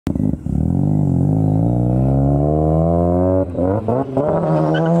Hey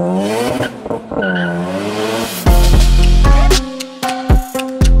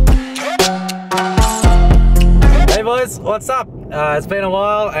boys, what's up? It's been a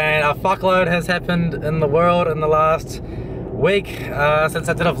while and a fuckload has happened in the world in the last week since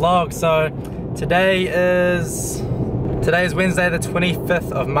I did a vlog. So today is Wednesday the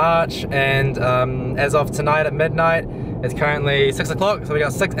 25th of March, and as of tonight at midnight, it's currently 6 o'clock, so we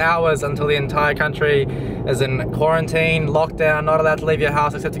got 6 hours until the entire country is in quarantine, lockdown, not allowed to leave your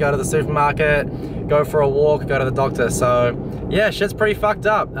house except to go to the supermarket, go for a walk, go to the doctor. So yeah, shit's pretty fucked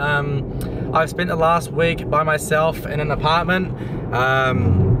up. I've spent the last week by myself in an apartment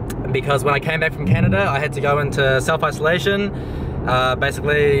because when I came back from Canada, I had to go into self-isolation.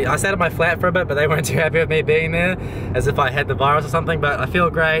 Basically, I sat at my flat for a bit, but they weren't too happy with me being there, as if I had the virus or something, but I feel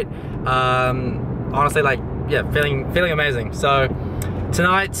great. Honestly, like, yeah, feeling amazing. So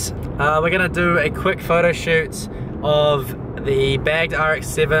tonight, we're gonna do a quick photo shoot of the Bagged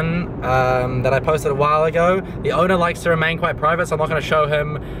RX7 that I posted a while ago. The owner likes to remain quite private, so I'm not going to show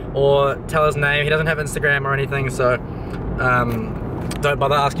him or tell his name. He doesn't have Instagram or anything, so don't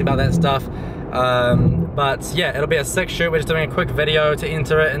bother asking about that stuff. But yeah, it'll be a sick shoot. We're just doing a quick video to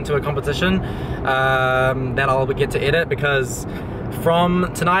enter it into a competition that I'll get to edit, because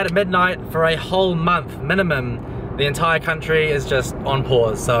from tonight at midnight for a whole month minimum, the entire country is just on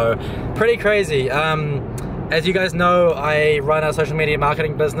pause. So pretty crazy. As you guys know, I run a social media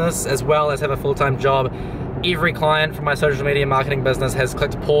marketing business as well as have a full-time job. Every client from my social media marketing business has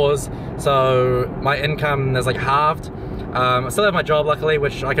clicked pause, so my income is like halved. I still have my job luckily,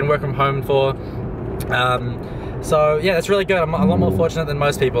 which I can work from home for. So yeah, it's really good. I'm a lot more fortunate than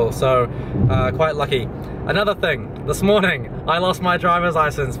most people, so quite lucky. Another thing, this morning I lost my driver's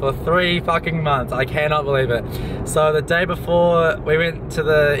license for 3 fucking months. I cannot believe it. So the day before we went to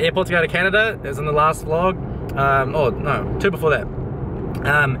the airport to go to Canada, it was in the last vlog, oh no, 2 before that,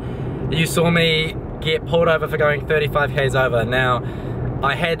 you saw me get pulled over for going 35 k's over. Now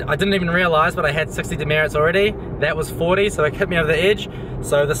I didn't even realize, but I had 60 demerits already. That was 40, so it hit me over the edge.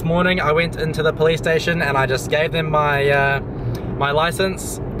 So this morning I went into the police station and I just gave them my my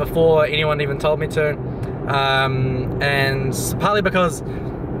license before anyone even told me to. And partly because,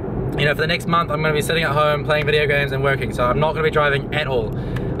 you know, for the next month I'm going to be sitting at home playing video games and working, so I'm not going to be driving at all.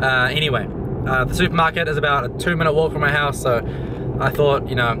 Anyway, the supermarket is about a 2-minute walk from my house, so I thought,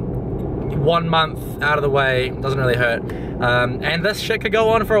 you know, 1 month out of the way doesn't really hurt. And this shit could go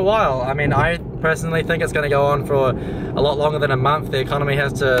on for a while. I mean, I personally think it's going to go on for a lot longer than a month. The economy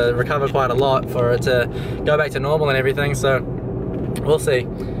has to recover quite a lot for it to go back to normal and everything, so we'll see.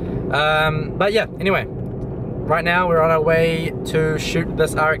 But yeah, anyway, right now we're on our way to shoot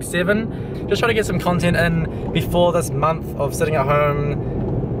this RX7. Just trying to get some content in before this month of sitting at home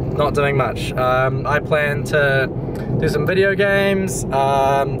not doing much. I plan to do some video games.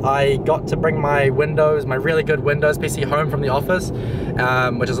 I got to bring my really good Windows PC home from the office,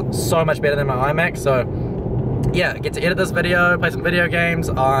 which is so much better than my iMac. So yeah, get to edit this video, play some video games.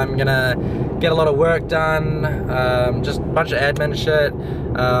 I'm gonna get a lot of work done, just a bunch of admin shit.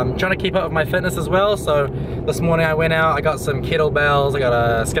 Trying to keep up with my fitness as well. So this morning I went out, I got some kettlebells, I got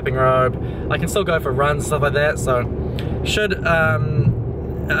a skipping rope. I can still go for runs and stuff like that, so should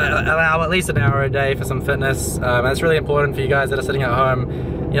allow at least an hour a day for some fitness. And it's really important for you guys that are sitting at home.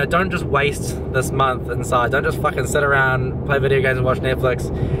 You know, don't just waste this month inside. Don't just fucking sit around, play video games and watch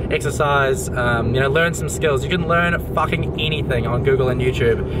Netflix. Exercise, you know, learn some skills. You can learn fucking anything on Google and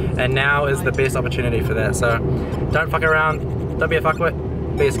YouTube, and now is the best opportunity for that. So don't fuck around, don't be a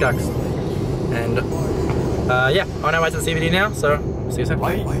fuckwit, be a scucks. And yeah, on our way to the CBD now, so see you soon.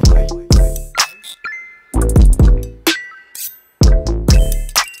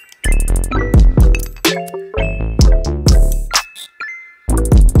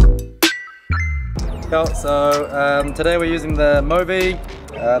 So today we're using the Movi,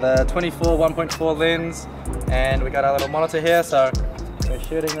 the 24 1.4 lens, and we got our little monitor here. So we're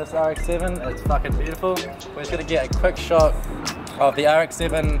shooting this RX7. It's fucking beautiful. We're just gonna get a quick shot of the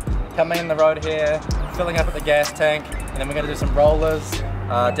RX7 coming in the road here, filling up at the gas tank, and then we're gonna do some rollers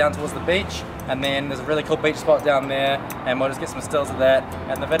down towards the beach. And then there's a really cool beach spot down there, and we'll just get some stills of that.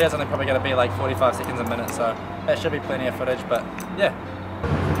 And the video's only probably gonna be like 45 seconds a minute, so that should be plenty of footage. But yeah.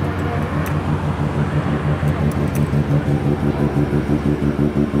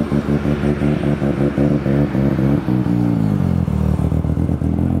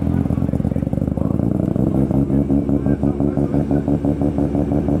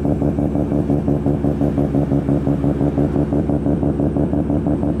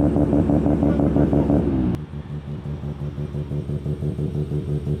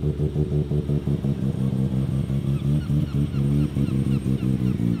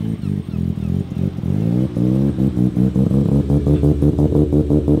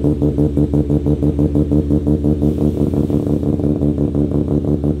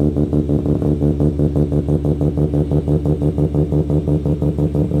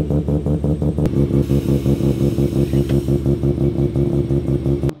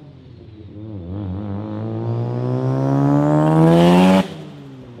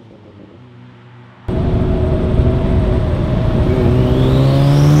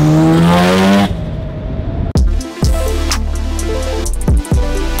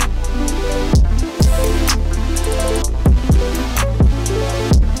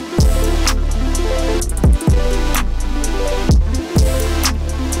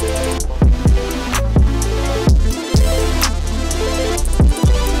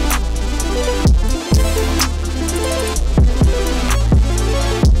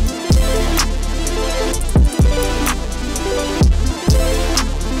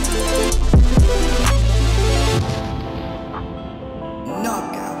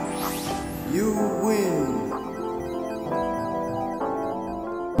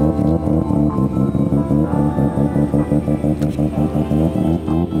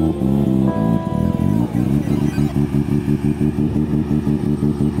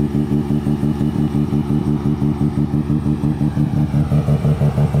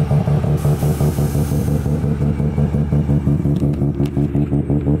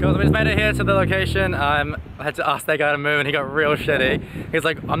 we just made it here to the location. I had to ask that guy to move and he got real shitty. He's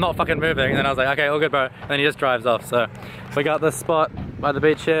like, I'm not fucking moving. And then I was like, okay, all good bro. And then he just drives off. So we got this spot by the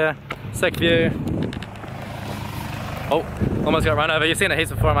beach here. Sick view. Oh, almost got run over. You've seen it heaps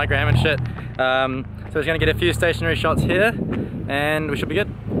before on my gram and shit. So we're gonna get a few stationary shots here and we should be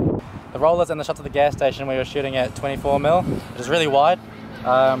good. The rollers and the shots of the gas station we were shooting at 24mm, which is really wide.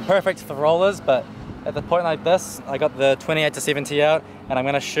 Perfect for rollers, but at the point like this, I got the 28-70 out and I'm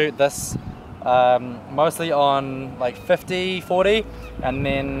gonna shoot this mostly on like 50-40 and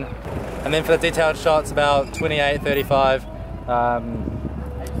then for the detailed shots about 28-35.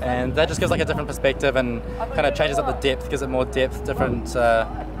 And that just gives like a different perspective and kind of changes up the depth, gives it more depth, different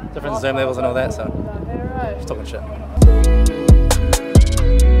zoom levels and all that, so just talking shit.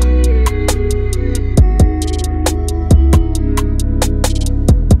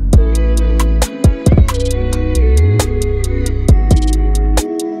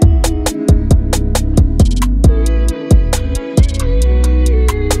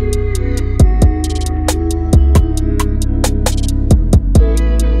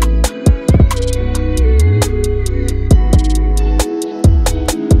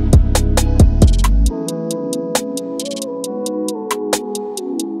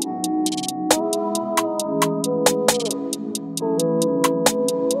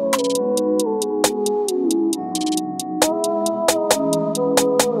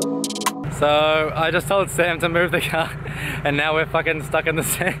 So I just told Sam to move the car and now we're fucking stuck in the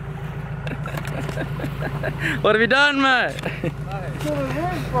sand. What have you done, mate?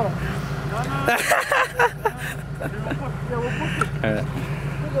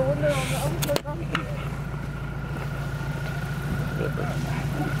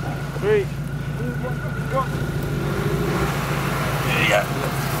 Three.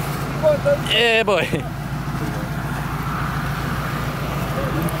 Yeah, boy.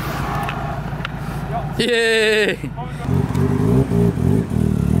 Yay!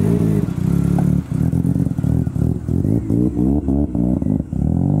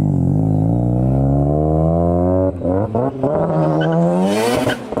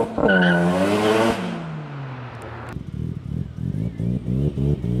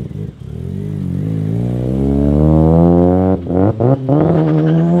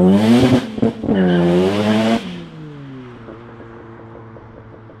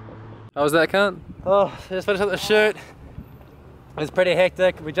 How was that, cunt? Oh, just finished up the shoot. It's pretty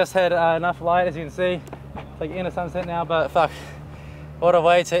hectic. We just had enough light, as you can see. It's like end of sunset now, but fuck, what a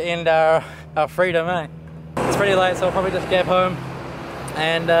way to end our freedom, eh? It's pretty late, so I'll probably just gap home.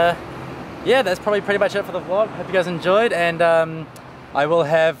 And yeah, that's probably pretty much it for the vlog. Hope you guys enjoyed, and I will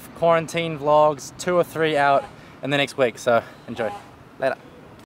have quarantine vlogs 2 or 3 out in the next week, so enjoy. Later.